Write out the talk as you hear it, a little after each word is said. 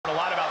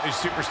These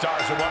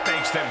superstars are what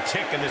makes them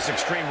tick in this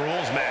Extreme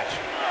Rules match.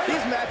 These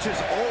matches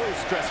always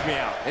stress me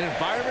out. An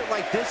environment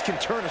like this can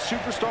turn a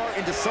superstar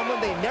into someone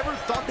they never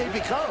thought they'd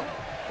become.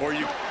 Or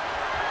you...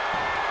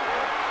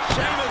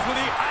 Sheamus with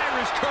the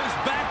Irish Curse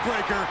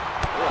backbreaker.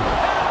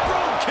 And a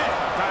brogue kick.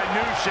 I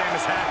knew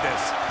Sheamus had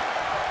this.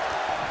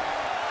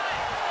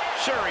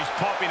 Sure, he's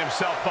pumping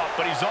himself up,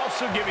 but he's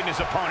also giving his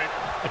opponent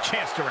a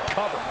chance to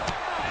recover.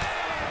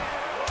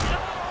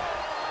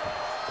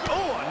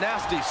 Oh, a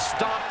nasty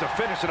stop to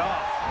finish it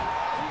off.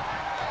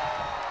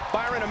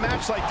 Byron, a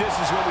match like this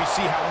is when we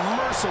see how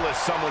merciless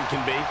someone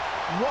can be.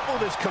 What will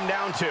this come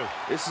down to?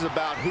 This is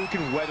about who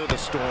can weather the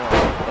storm.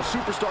 A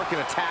superstar can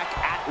attack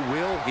at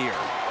will here.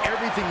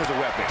 Everything is a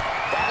weapon.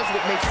 That is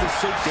what makes this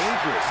so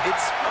dangerous.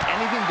 It's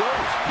anything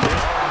goes. There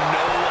are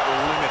no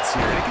limits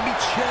here. And it can be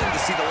chilling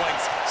to see the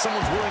lengths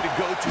someone's willing to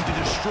go to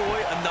destroy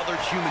another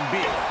human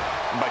being.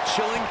 And by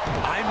chilling,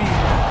 I mean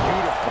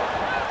beautiful.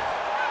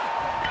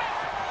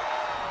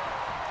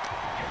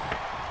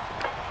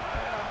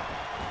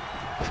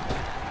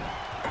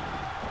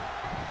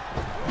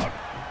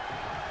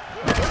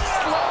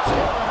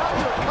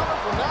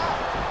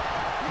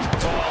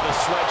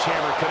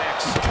 Sledgehammer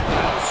connects.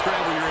 That'll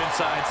scramble your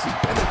insides.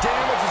 And the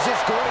damage is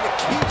just going to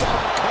keep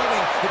on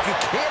coming if you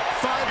can't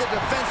find the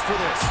defense for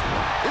this.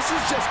 This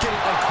is just getting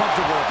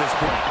uncomfortable at this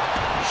point.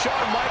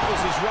 Shawn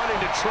Michaels is running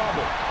into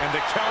trouble, and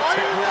the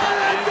Celtic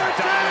Warrior is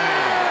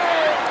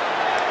dominating.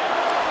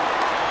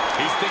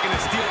 He's thinking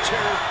the steel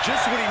chair is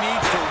just what he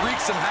needs to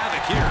wreak some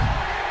havoc here.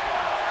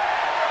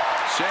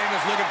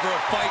 Sheamus looking for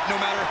a fight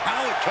no matter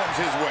how it comes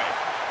his way.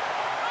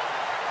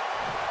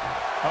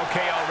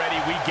 Okay,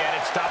 already, we get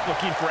it. Stop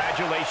looking for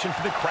adulation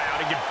for the crowd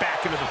and get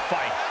back into the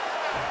fight.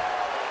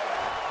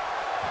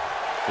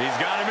 He's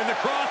got him in the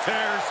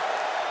crosshairs.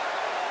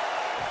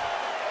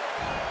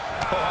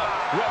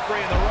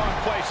 Referee in the wrong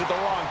place at the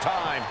wrong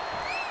time.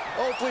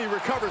 Hopefully he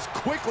recovers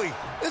quickly.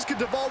 This could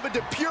devolve into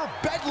pure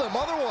bedlam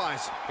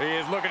otherwise. He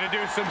is looking to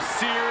do some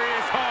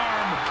serious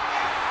harm.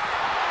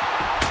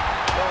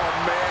 Oh,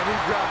 man, he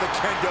grabbed the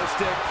kendo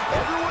stick.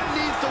 Everyone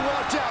needs to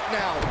watch out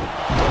now.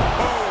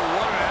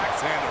 Oh, what an axe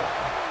handle.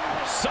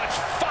 Such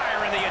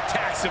fire in the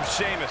attacks of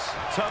Sheamus.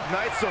 Tough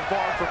night so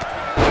far for...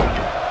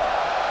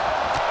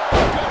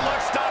 Good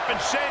luck stopping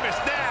Sheamus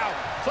now.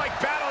 It's like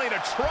battling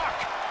a truck.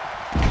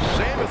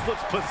 Sheamus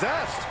looks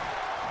possessed.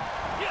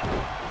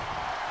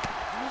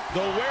 The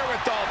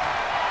wherewithal.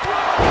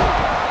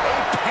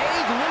 A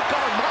pained look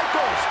on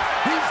Michaels.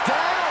 He's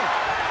down.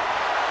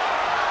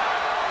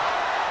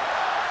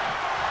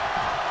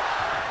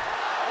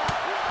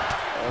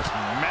 Just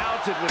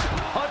mounted with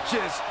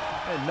punches.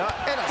 And a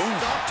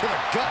stop to the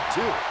gut,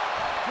 too.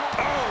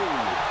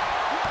 Oh!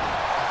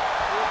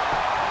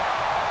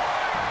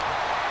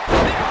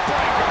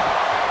 Neckbreaker.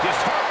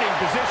 Disheartening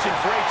position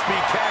for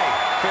HBK.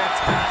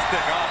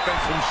 Fantastic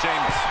offense from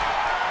Sheamus.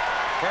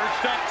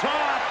 Perched up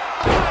top.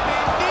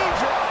 Knee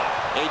drop.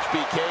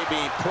 HBK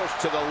being pushed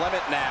to the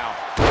limit now.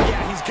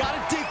 Yeah, he's got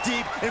to dig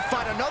deep and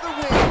find another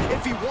win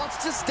if he wants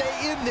to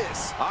stay in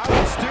this. I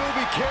would still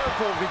be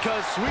careful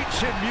because Sweet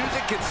Chin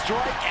music can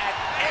strike at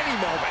any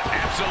moment.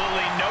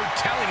 Absolutely no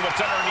telling what's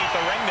underneath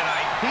the ring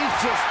tonight. He's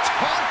just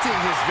taunting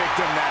his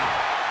victim now.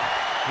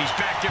 He's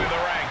back into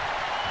the ring.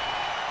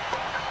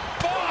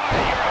 Boy,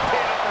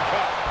 European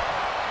uppercut.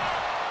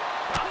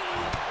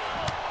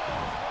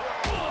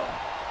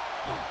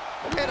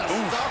 And a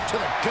stop to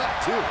the gut,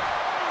 too.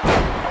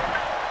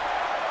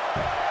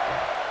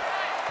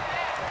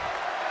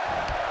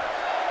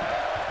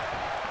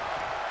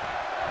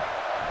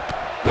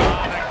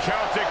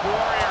 Celtic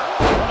Warrior,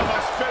 one of the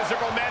most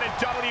physical men in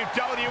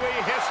WWE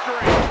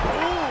history.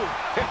 Ooh,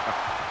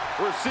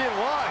 we're seeing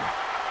why.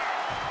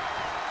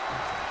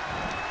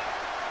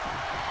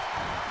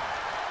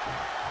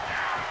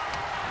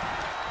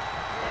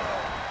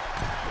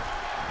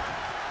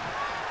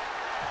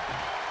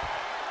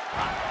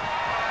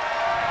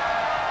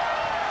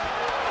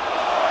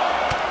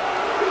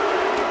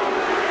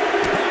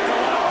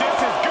 This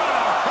is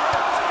gonna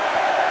hurt.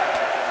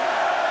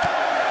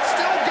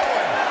 Still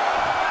going.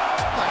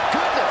 My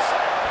goodness.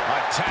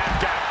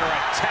 Attack after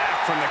attack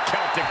from the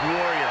Celtic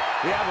Warrior.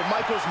 Yeah, but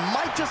Michaels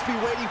might just be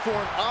waiting for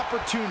an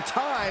opportune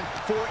time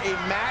for a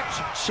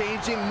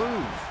match-changing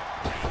move.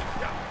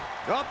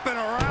 Up and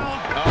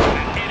around. Oh, and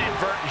an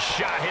inadvertent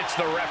shot hits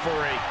the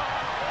referee.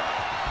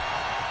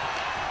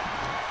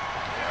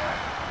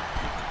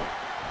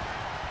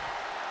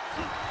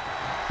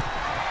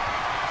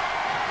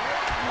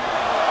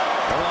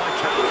 Come on,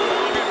 count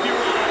along if you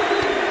will.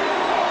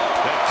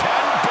 The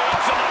 10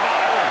 beats of the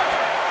Byron.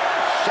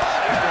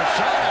 Shot after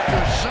shot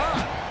after shot.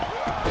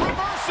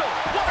 Reversal.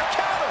 What a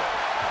counter.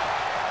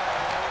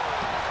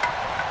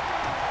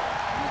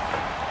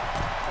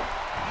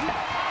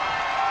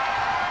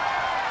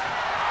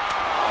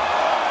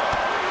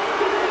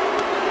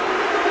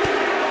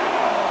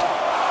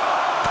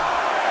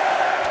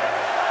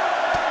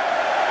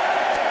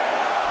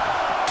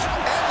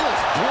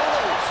 Endless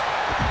blows.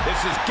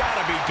 This has got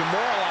to be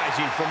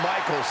demoralizing for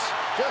Michaels.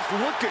 Just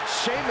look at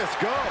Sheamus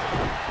go.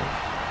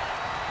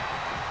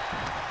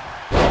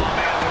 Oh,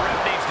 man, the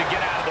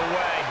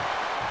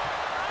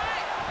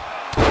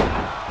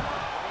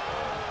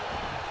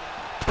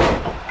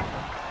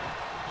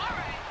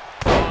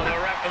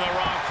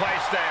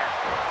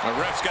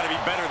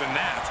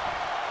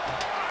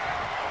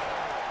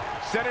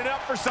setting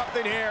up for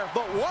something here.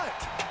 But what?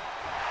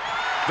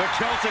 The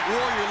Celtic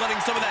Warrior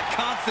letting some of that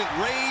constant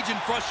rage and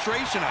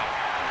frustration out.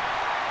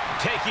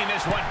 Taking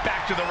this one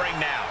back to the ring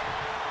now.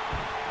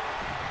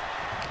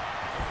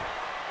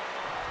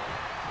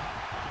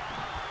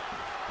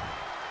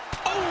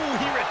 Oh,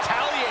 he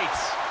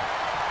retaliates.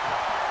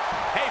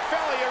 Hey,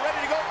 fella, you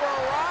ready to go for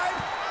a ride?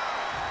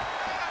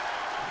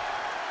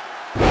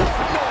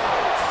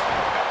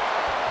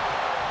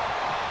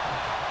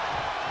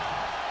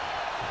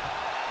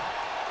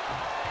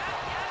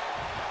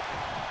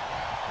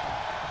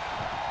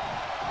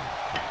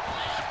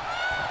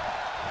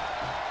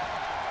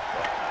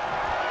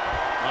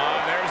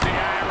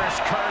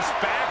 Curse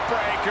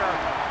backbreaker.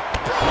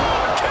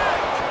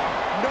 Kick!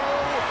 No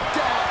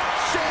doubt.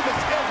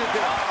 Sheamus ended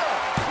this.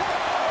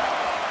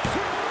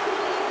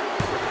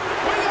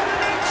 We got a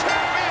new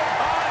champion!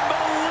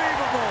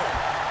 Unbelievable!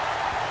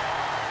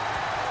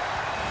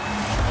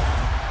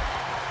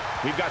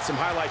 We've got some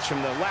highlights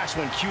from the last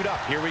one queued up.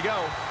 Here we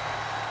go.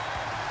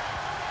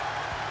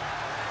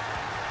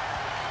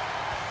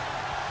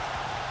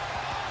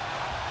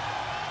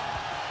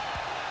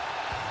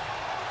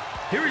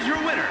 Here is your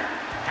winner,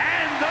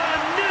 and the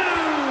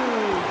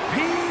new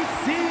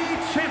PC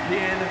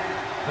champion,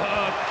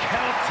 the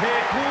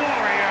Celtic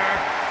Warrior,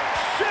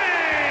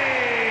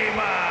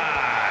 Sheamus!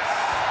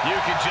 You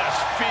can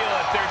just feel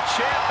it. Their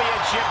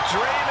championship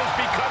dream has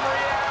become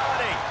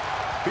reality.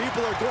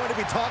 People are going to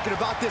be talking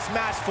about this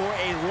match for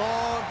a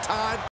long time.